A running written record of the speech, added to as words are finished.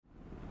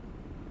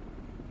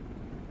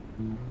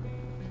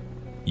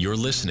You're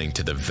listening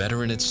to the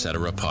Veteran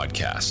Etc.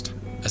 podcast,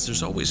 as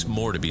there's always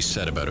more to be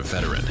said about a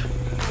veteran.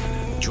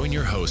 Join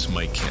your host,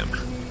 Mike Kim,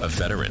 a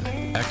veteran,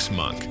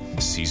 ex-monk,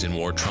 seasoned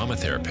war trauma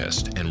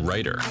therapist, and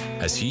writer,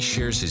 as he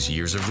shares his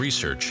years of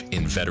research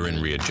in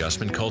veteran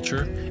readjustment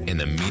culture and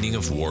the meaning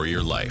of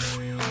warrior life.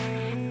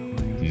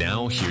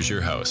 Now, here's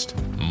your host,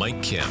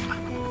 Mike Kim.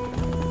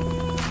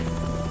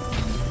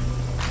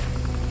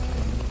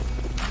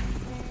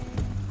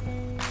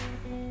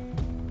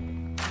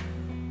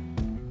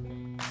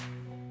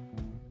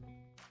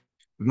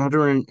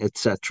 Veteran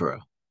Etc.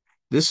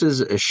 This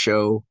is a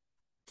show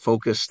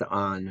focused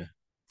on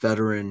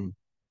veteran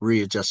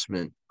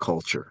readjustment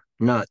culture,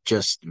 not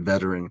just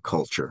veteran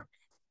culture.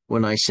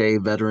 When I say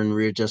veteran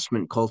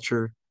readjustment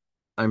culture,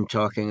 I'm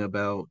talking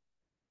about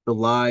the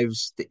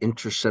lives, the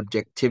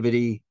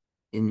intersubjectivity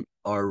in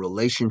our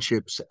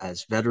relationships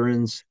as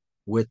veterans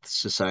with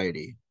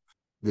society,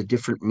 the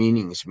different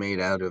meanings made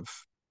out of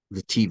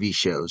the TV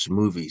shows,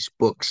 movies,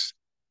 books,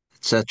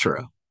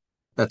 etc.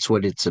 That's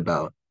what it's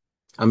about.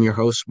 I'm your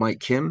host, Mike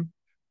Kim,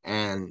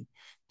 and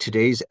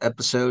today's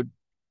episode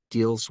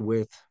deals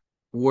with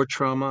war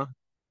trauma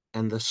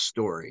and the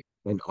story,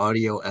 an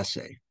audio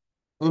essay.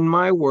 In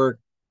my work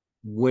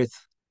with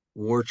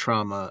war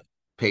trauma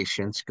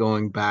patients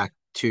going back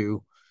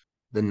to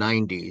the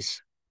 90s,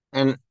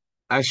 and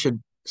I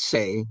should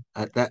say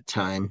at that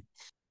time,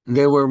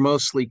 they were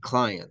mostly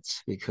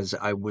clients because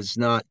I was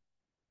not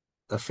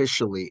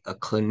officially a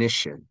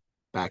clinician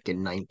back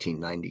in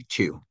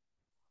 1992,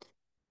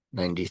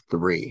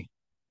 93.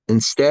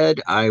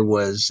 Instead, I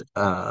was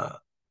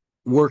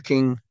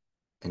working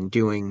and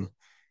doing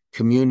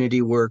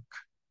community work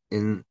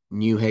in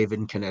New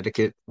Haven,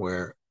 Connecticut,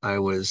 where I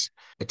was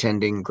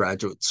attending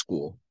graduate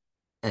school.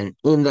 And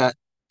in that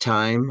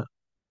time,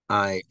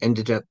 I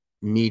ended up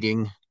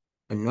meeting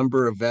a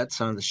number of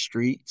vets on the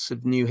streets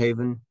of New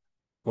Haven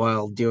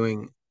while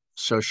doing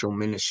social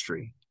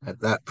ministry at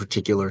that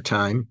particular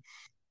time.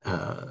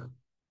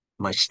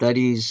 My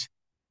studies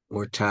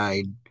were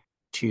tied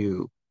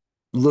to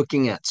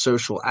looking at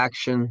social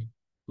action,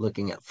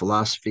 looking at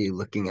philosophy,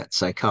 looking at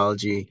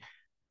psychology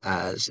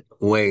as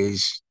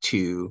ways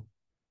to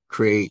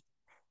create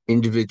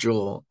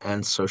individual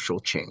and social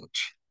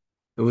change.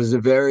 It was a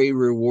very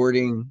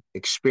rewarding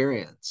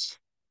experience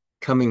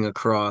coming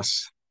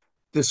across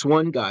this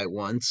one guy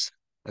once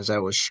as I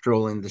was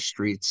strolling the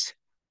streets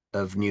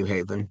of New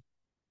Haven.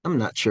 I'm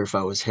not sure if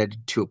I was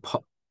headed to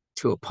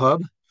a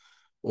pub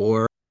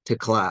or to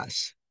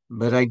class,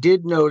 but I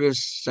did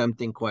notice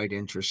something quite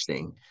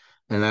interesting,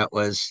 and that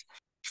was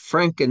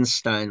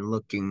Frankenstein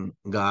looking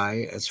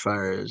guy as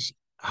far as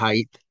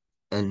height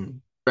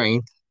and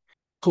strength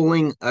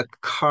pulling a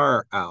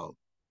car out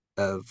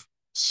of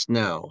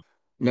snow.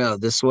 No,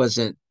 this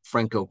wasn't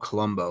Franco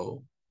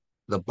Columbo,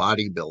 the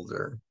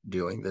bodybuilder,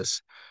 doing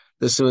this.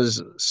 This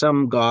was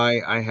some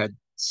guy I had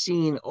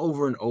seen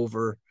over and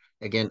over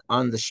again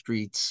on the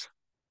streets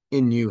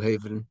in New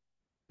Haven,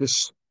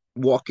 just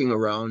walking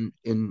around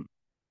in,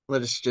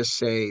 let us just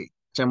say,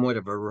 somewhat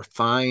of a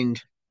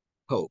refined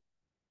coat,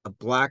 a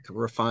black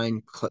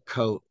refined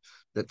coat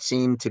that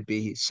seemed to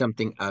be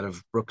something out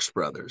of Brooks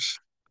Brothers.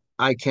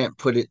 I can't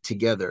put it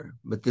together,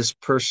 but this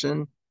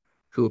person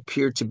who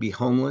appeared to be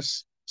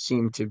homeless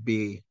seemed to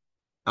be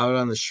out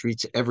on the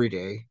streets every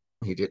day.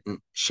 He didn't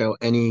show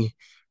any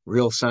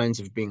real signs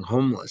of being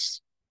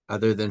homeless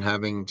other than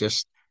having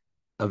just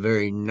a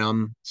very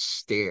numb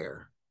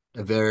stare,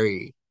 a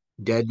very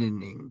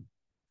deadening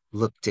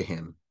look to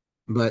him.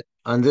 But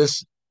on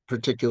this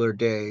particular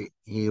day,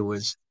 he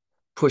was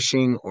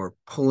pushing or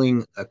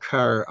pulling a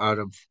car out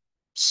of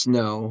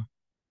snow.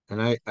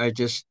 And I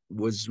just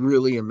was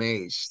really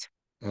amazed.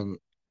 And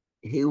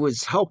he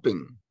was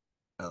helping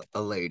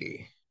a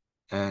lady,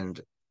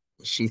 and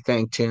she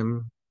thanked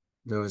him.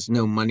 There was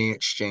no money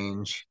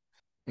exchange,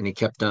 and he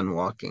kept on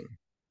walking.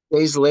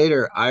 Days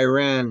later, I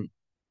ran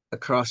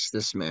across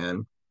this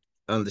man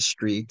on the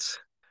streets,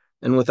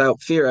 and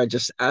without fear, I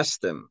just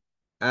asked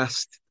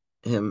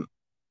him,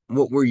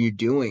 what were you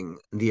doing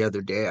the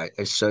other day?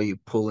 I saw you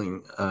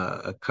pulling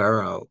a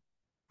car out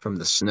from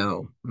the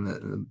snow,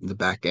 the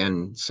back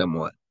end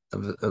somewhat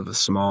of a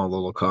small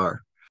little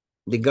car.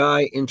 The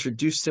guy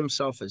introduced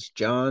himself as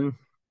John,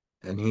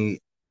 and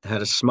he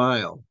had a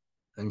smile,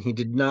 and he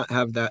did not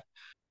have that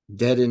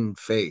deadened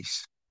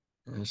face.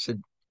 And I said,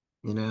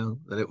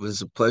 that it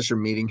was a pleasure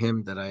meeting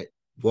him, that I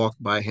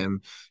walked by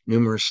him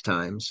numerous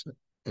times,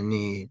 and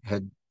he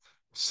had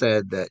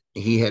said that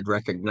he had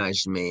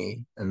recognized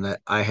me and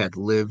that I had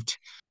lived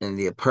in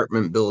the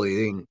apartment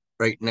building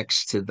right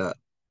next to the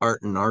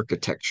art and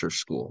architecture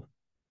school.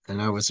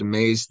 And I was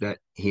amazed that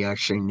he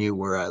actually knew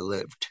where I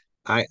lived.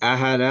 I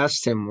had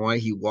asked him why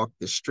he walked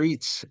the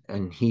streets,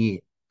 and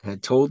he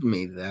had told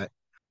me that,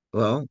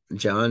 well,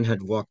 John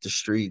had walked the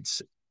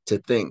streets to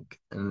think.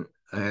 And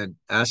I had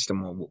asked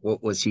him, well,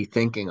 what was he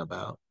thinking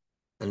about?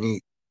 And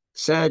he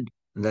said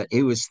that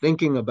he was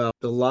thinking about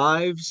the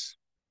lives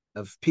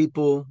of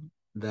people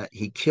that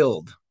he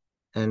killed.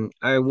 And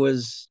I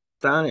was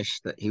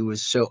astonished that he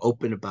was so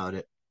open about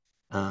it.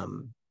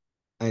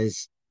 I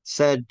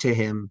said to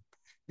him,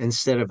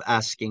 instead of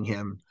asking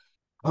him,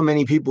 how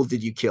many people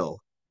did you kill?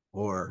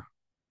 Or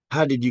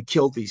how did you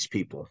kill these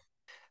people?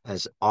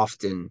 As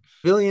often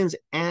civilians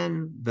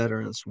and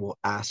veterans will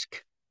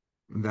ask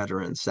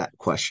veterans that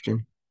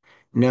question.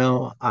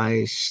 No,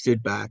 I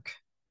stood back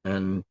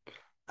and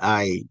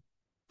I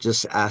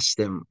just asked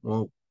him,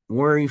 well,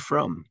 where are you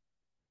from?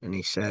 And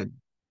he said,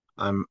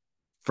 I'm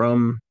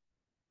from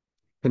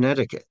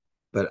Connecticut,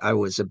 but I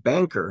was a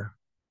banker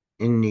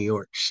in New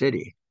York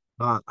City.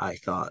 I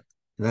thought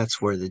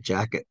that's where the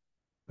jacket,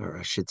 or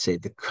I should say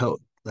the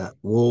coat, that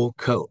wool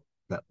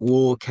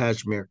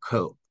cashmere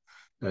coat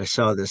that I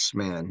saw this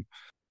man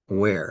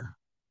wear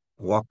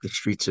walk the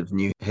streets of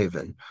New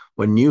Haven.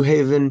 When New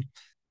Haven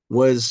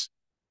was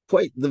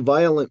quite the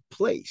violent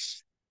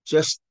place.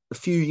 Just a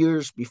few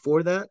years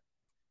before that,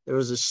 there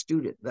was a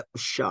student that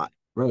was shot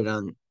right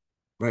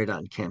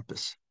on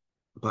campus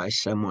by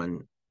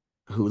someone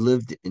who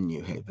lived in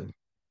New Haven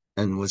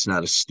and was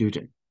not a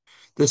student.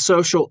 The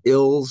social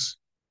ills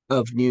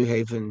of New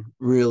Haven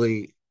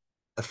really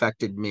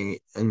affected me,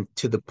 and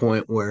to the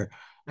point where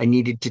I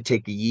needed to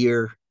take a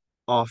year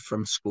off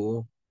from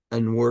school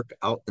and work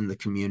out in the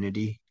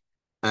community.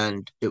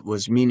 And it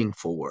was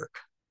meaningful work.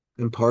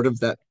 And part of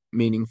that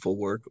meaningful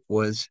work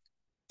was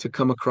to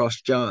come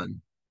across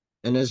John.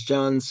 And as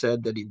John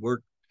said that he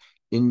worked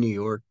in New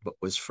York but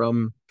was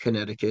from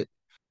Connecticut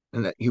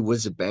and that he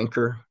was a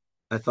banker,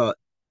 I thought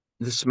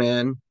this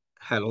man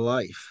had a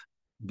life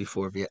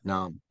before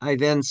Vietnam. I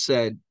then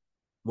said,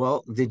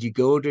 well, did you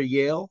go to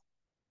Yale?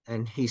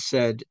 And he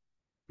said,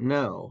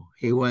 no,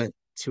 he went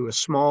to a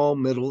small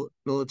middle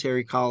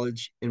military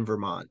college in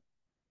Vermont.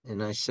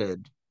 And I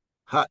said,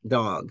 hot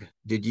dog,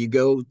 did you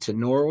go to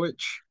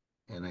Norwich?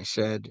 And I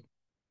said,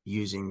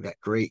 using that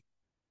great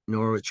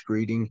Norwich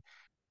greeting,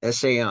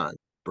 essay on,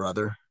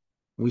 brother.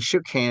 We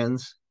shook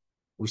hands.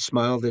 We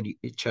smiled at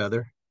each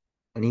other.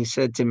 And he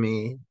said to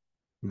me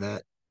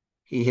that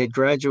he had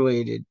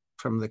graduated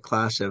from the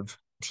class of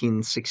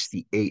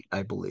 1968,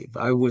 I believe.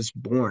 I was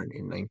born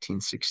in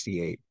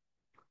 1968.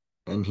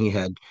 And he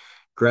had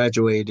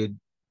graduated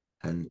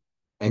and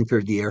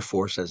entered the Air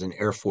Force as an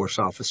Air Force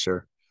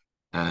officer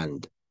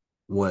and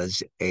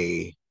was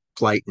a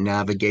flight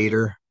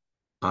navigator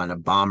on a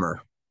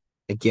bomber.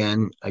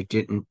 Again, I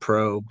didn't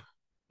probe.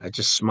 I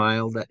just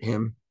smiled at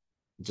him,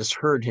 just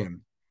heard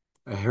him.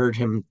 I heard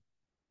him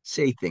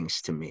say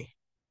things to me,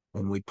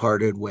 and we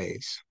parted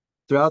ways.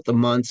 Throughout the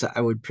months, I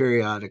would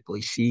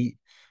periodically see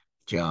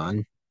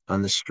John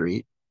on the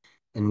street,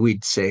 and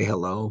we'd say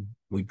hello.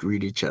 We'd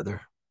greet each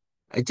other.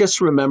 I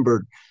just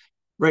remembered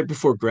right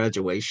before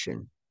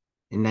graduation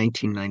in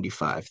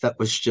 1995, that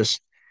was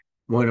just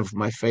one of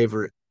my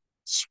favorite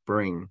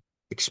spring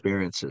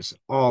experiences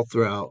all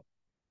throughout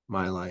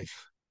my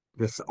life,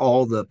 with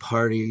all the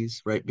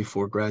parties right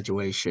before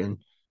graduation,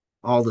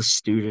 all the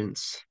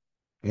students,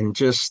 and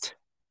just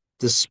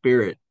the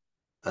spirit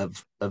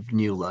of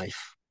new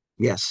life.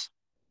 Yes,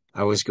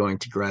 I was going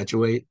to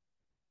graduate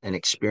and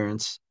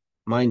experience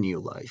my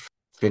new life,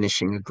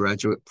 finishing a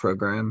graduate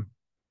program,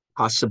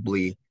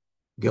 possibly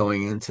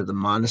going into the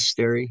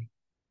monastery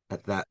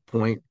at that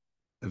point.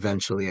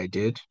 Eventually I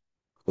did,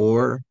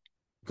 or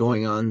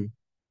going on,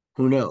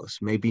 who knows,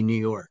 maybe New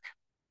York,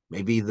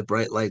 maybe the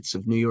bright lights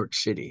of New York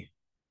City.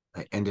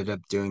 I ended up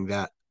doing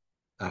that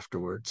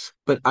afterwards.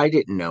 But I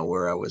didn't know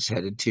where I was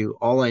headed to.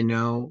 All I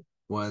know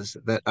was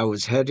that I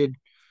was headed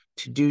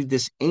to do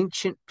this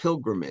ancient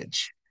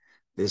pilgrimage,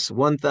 this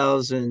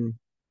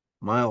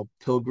 1,000-mile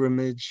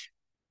pilgrimage.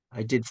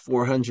 I did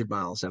 400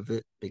 miles of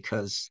it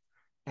because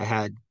I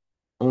had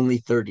only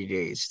 30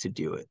 days to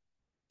do it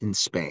in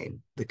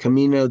Spain, the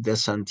Camino de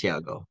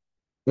Santiago.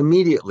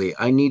 Immediately,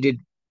 I needed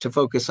to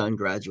focus on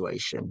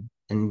graduation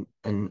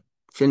and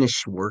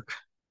finish work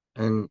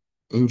and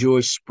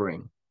enjoy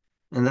spring.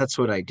 And that's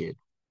what I did.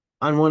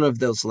 On one of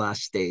those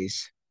last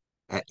days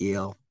at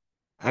Yale,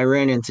 I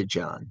ran into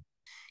John.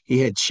 He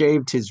had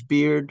shaved his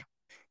beard.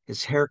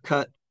 His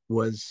haircut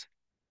was,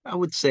 I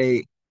would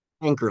say,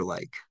 banker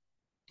like.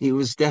 He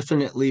was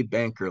definitely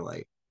banker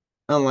like,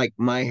 unlike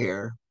my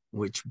hair,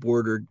 which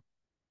bordered,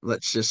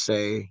 let's just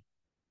say,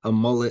 a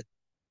mullet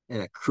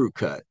and a crew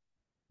cut,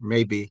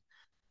 maybe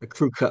a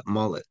crew cut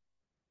mullet.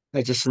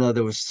 I just know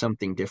there was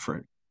something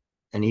different.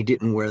 And he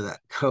didn't wear that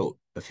coat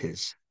of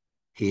his.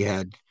 He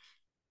had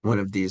one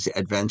of these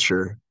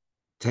adventure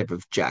type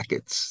of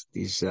jackets,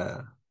 these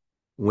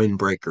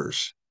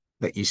windbreakers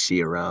that you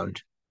see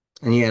around.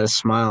 And he had a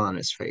smile on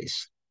his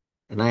face.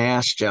 And I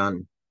asked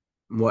John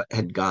what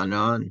had gone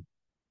on.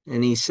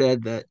 And he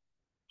said that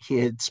he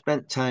had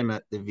spent time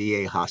at the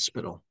VA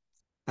hospital.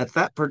 At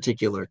that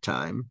particular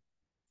time,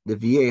 the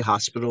VA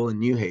hospital in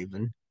New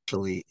Haven,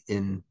 actually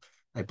in,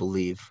 I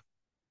believe,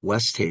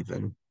 West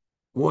Haven,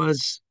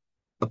 was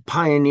a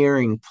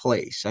pioneering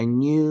place. I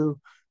knew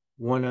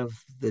one of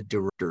the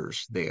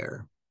directors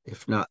there,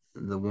 if not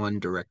the one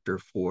director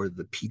for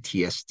the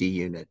PTSD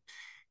unit.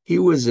 He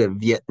was a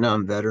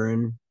Vietnam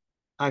veteran.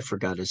 I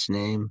forgot his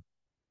name.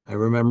 I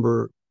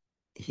remember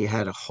he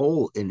had a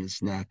hole in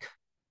his neck.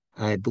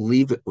 I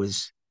believe it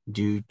was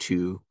due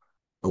to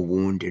a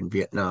wound in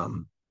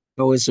Vietnam.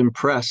 I was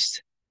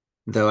impressed,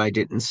 though I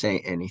didn't say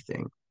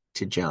anything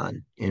to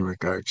John in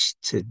regards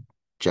to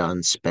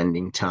John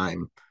spending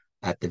time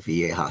at the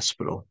VA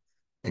hospital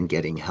and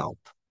getting help.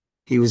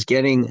 He was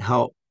getting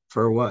help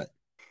for what?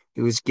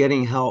 He was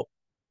getting help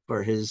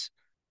for his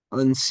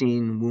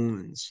unseen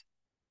wounds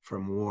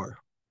from war.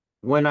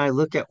 When I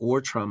look at war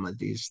trauma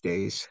these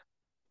days,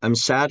 I'm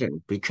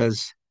saddened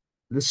because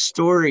the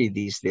story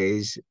these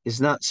days is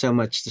not so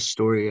much the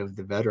story of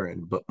the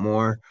veteran, but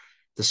more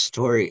the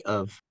story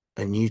of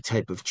a new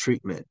type of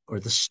treatment or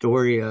the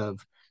story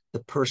of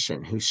the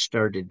person who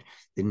started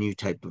the new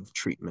type of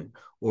treatment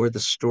or the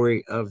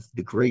story of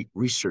the great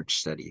research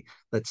study,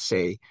 let's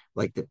say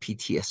like the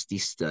PTSD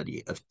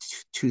study of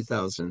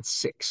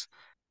 2006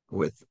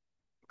 with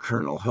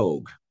Colonel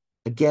Hogue.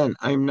 Again,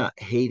 I'm not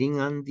hating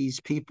on these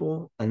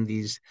people and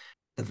these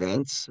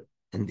events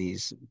and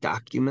these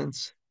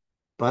documents,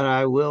 but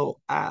I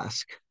will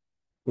ask,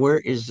 where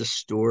is the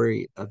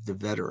story of the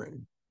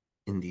veteran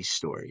in these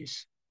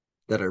stories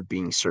that are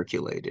being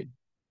circulated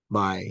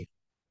by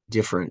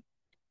different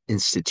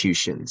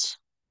institutions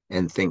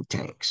and think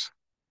tanks?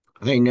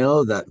 I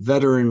know that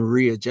veteran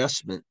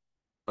readjustment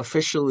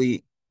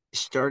officially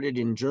started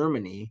in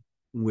Germany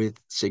with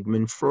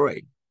Sigmund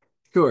Freud.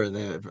 Sure,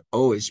 there have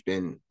always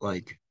been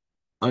like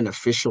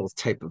unofficial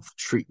type of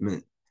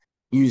treatment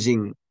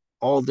using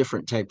all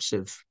different types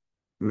of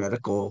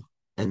medical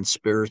and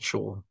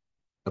spiritual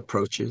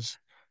approaches.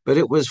 But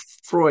it was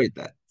Freud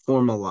that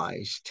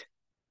formalized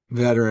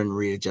veteran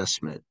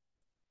readjustment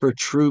for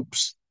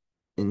troops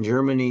in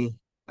Germany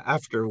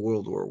after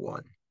World War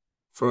One.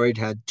 Freud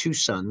had two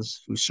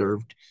sons who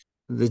served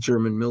the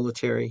German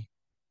military,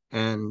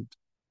 and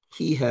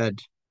he had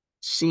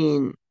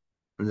seen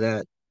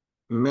that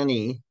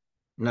many,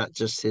 not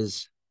just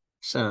his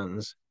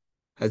sons,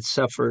 had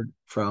suffered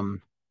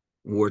from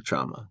war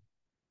trauma.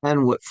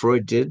 And what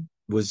Freud did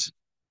was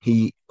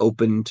he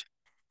opened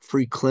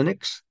free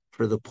clinics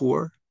for the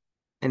poor.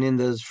 And in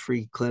those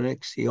free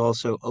clinics, he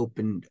also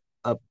opened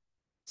up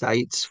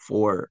sites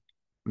for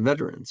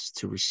veterans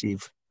to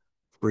receive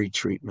free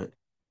treatment.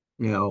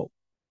 You know,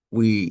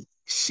 we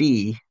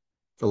see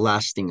the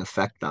lasting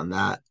effect on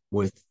that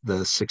with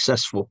the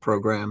successful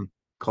program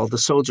called the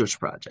Soldiers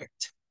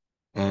Project.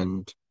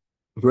 And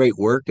great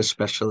work,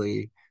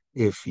 especially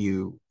if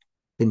you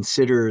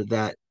consider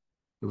that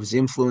it was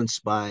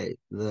influenced by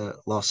the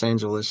Los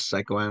Angeles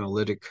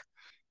psychoanalytic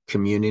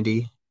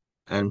community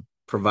and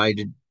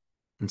provided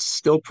and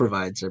still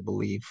provides, I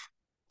believe,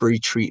 free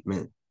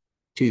treatment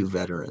to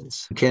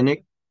veterans.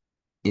 Kinnick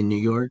in New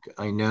York,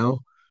 I know,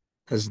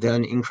 has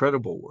done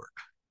incredible work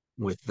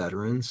with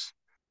veterans.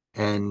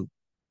 And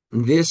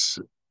this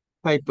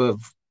type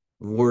of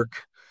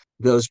work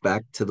goes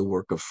back to the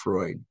work of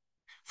Freud.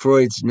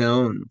 Freud's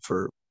known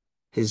for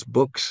his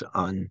books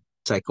on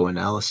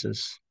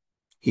psychoanalysis.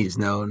 He's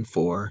known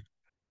for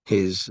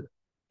his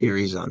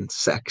theories on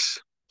sex,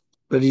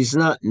 but he's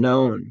not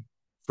known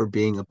for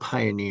being a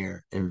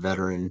pioneer in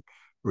veteran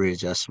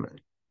readjustment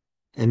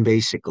and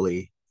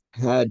basically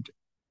had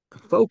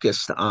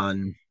focused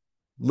on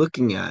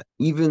looking at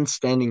even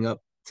standing up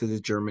to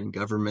the German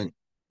government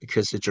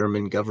because the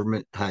German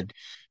government had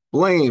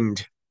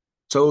blamed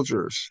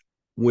soldiers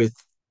with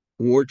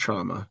war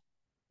trauma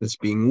as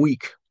being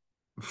weak.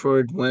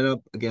 Freud went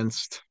up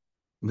against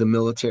the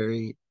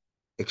military,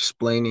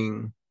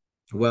 explaining,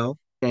 well,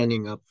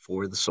 standing up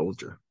for the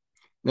soldier.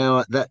 Now,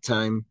 at that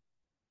time,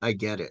 I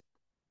get it.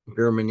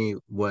 Germany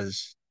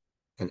was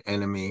an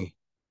enemy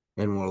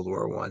in World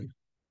War One,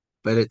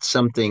 but it's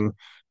something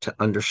to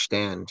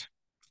understand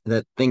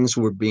that things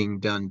were being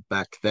done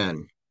back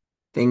then,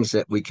 things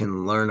that we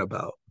can learn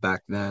about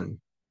back then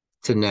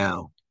to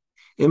now.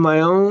 In my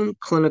own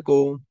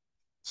clinical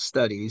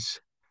studies,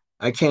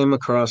 I came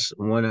across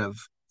one of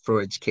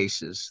Freud's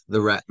cases,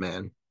 the Rat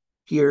Man.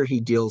 Here he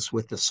deals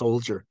with a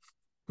soldier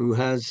who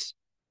has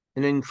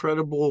an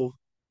incredible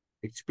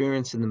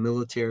experience in the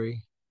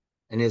military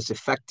and is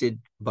affected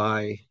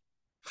by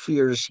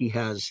fears he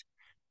has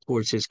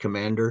towards his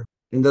commander.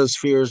 And those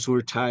fears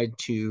were tied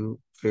to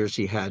fears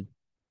he had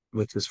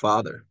with his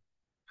father.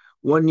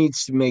 One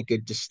needs to make a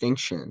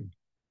distinction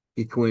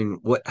between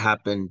what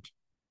happened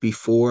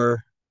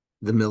before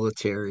the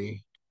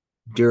military,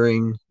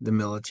 during the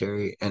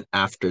military, and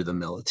after the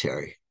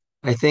military.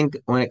 I think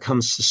when it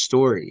comes to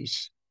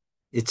stories,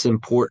 it's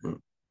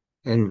important.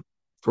 And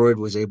Freud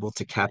was able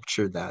to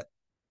capture that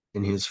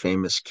in his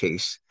famous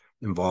case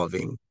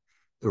involving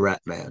the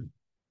Rat Man.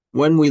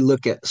 When we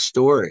look at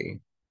story,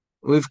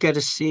 we've got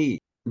to see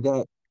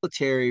that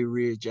military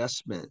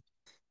readjustment,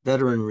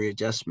 veteran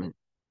readjustment,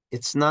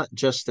 it's not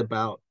just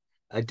about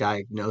a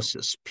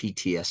diagnosis,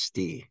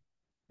 PTSD.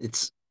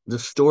 It's the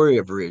story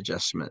of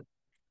readjustment.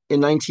 In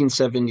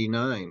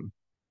 1979,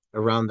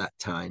 around that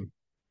time,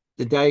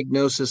 the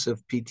diagnosis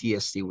of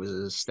PTSD was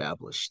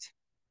established.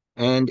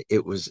 And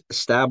it was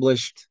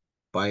established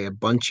by a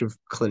bunch of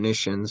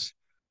clinicians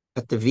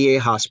at the VA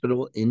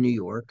hospital in New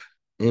York,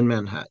 in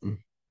Manhattan,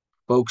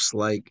 folks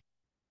like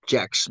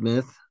Jack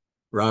Smith,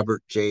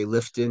 Robert J.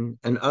 Lifton,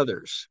 and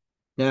others.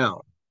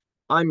 Now,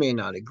 I may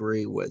not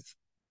agree with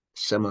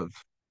some of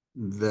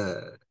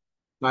the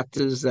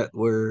practices that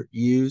were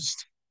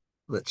used.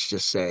 Let's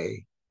just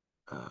say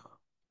uh,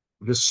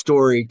 the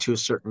story to a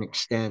certain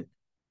extent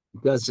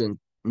doesn't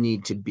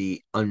need to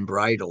be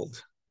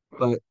unbridled.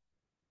 But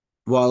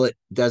while it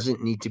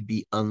doesn't need to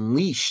be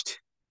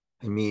unleashed,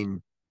 I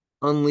mean,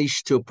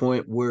 unleashed to a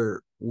point where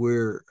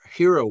we're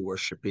hero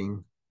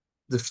worshiping,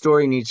 the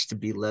story needs to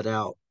be let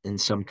out in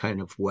some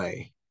kind of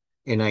way.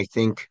 And I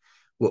think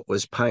what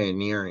was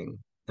pioneering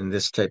in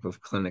this type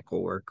of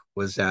clinical work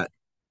was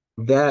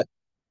that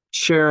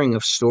sharing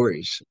of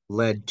stories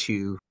led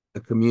to a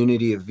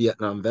community of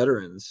Vietnam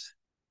veterans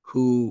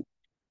who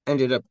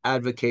ended up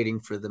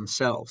advocating for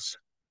themselves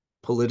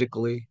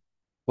politically,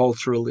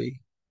 culturally,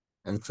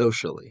 and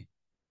socially.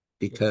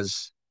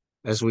 Because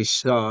as we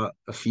saw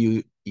a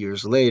few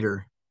years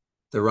later,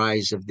 the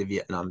rise of the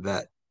Vietnam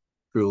vet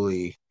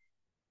truly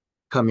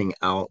coming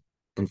out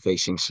and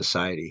facing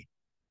society.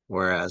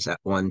 Whereas at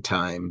one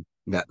time,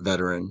 that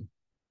veteran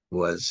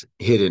was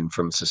hidden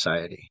from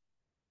society.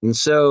 And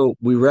so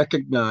we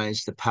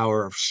recognize the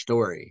power of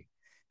story.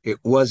 It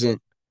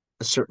wasn't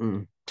a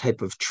certain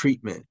type of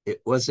treatment, it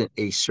wasn't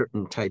a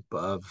certain type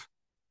of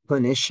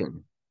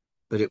clinician,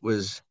 but it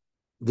was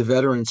the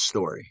veteran's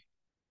story.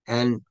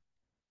 And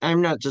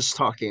I'm not just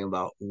talking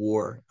about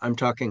war, I'm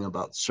talking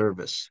about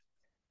service.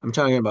 I'm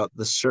talking about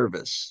the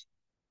service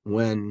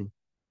when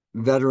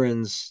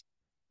veterans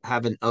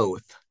have an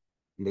oath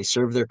and they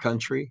serve their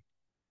country,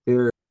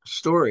 their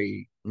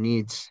story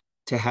needs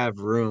to have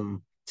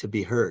room to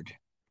be heard,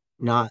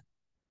 not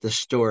the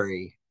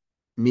story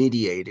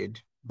mediated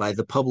by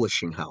the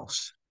publishing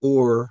house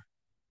or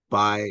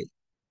by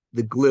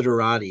the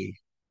glitterati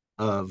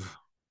of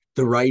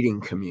the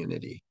writing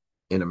community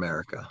in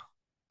America.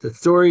 The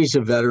stories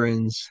of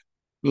veterans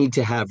need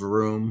to have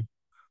room,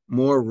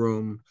 more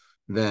room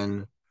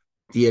than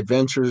the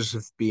adventures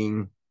of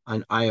being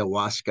on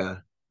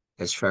ayahuasca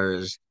as far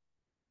as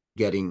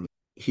getting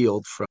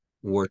healed from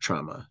war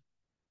trauma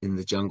in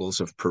the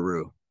jungles of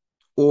Peru,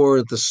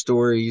 or the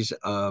stories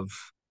of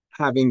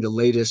having the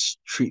latest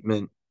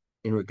treatment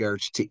in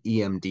regards to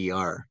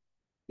EMDR.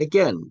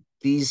 Again,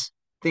 these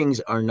things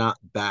are not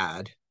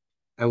bad.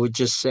 I would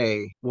just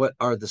say, what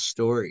are the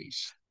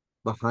stories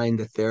behind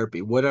the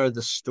therapy? What are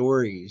the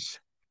stories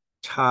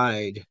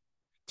tied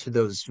to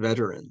those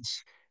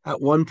veterans?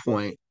 At one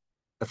point,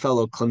 a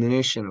fellow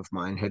clinician of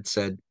mine had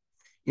said,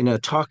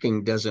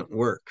 talking doesn't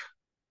work.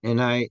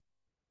 And I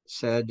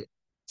said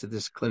to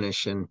this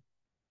clinician,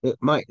 it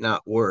might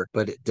not work,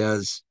 but it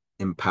does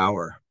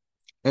empower.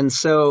 And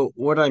so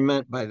what I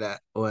meant by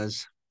that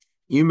was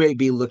you may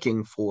be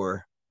looking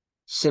for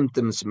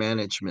symptoms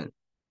management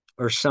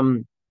or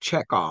some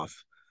check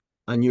off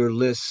on your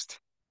list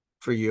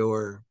for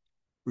your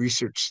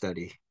research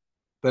study,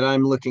 but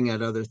I'm looking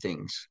at other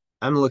things.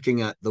 I'm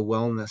looking at the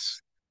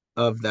wellness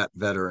of that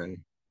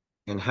veteran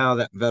and how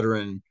that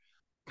veteran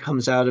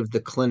comes out of the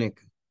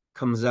clinic,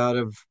 comes out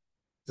of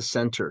the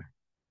center,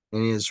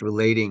 and is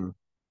relating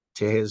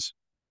to his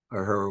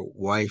or her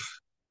wife,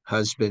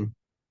 husband,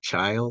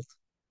 child,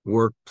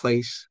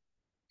 workplace.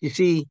 You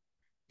see,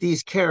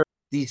 these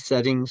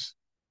settings,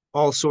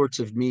 all sorts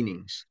of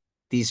meanings.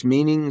 These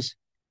meanings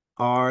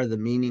are the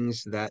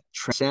meanings that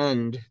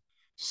transcend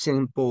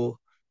simple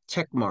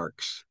check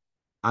marks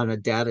on a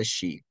data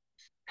sheet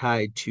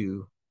tied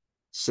to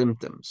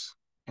symptoms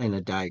and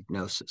a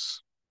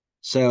diagnosis.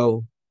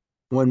 So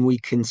when we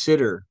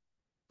consider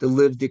the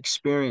lived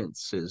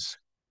experiences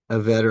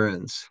of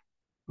veterans,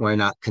 why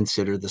not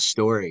consider the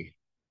story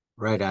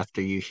right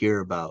after you hear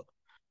about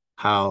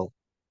how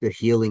the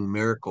healing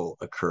miracle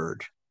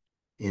occurred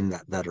in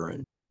that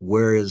veteran?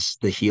 Where is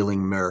the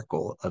healing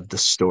miracle of the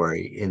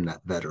story in that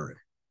veteran?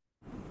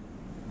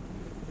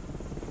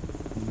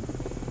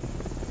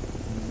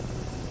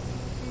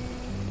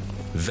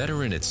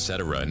 Veteran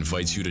Etc.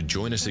 invites you to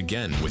join us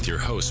again with your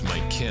host,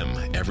 Mike Kim,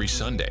 every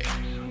Sunday.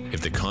 If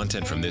the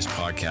content from this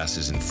podcast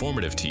is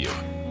informative to you,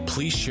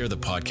 please share the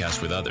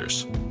podcast with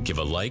others. Give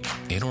a like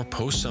and or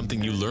post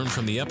something you learned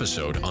from the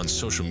episode on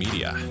social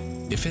media.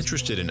 If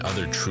interested in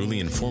other truly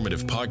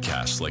informative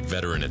podcasts like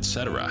Veteran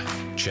Etc.,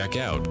 check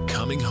out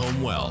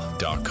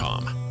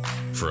cominghomewell.com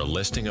for a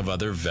listing of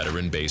other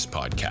veteran-based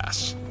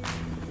podcasts.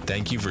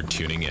 Thank you for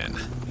tuning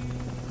in.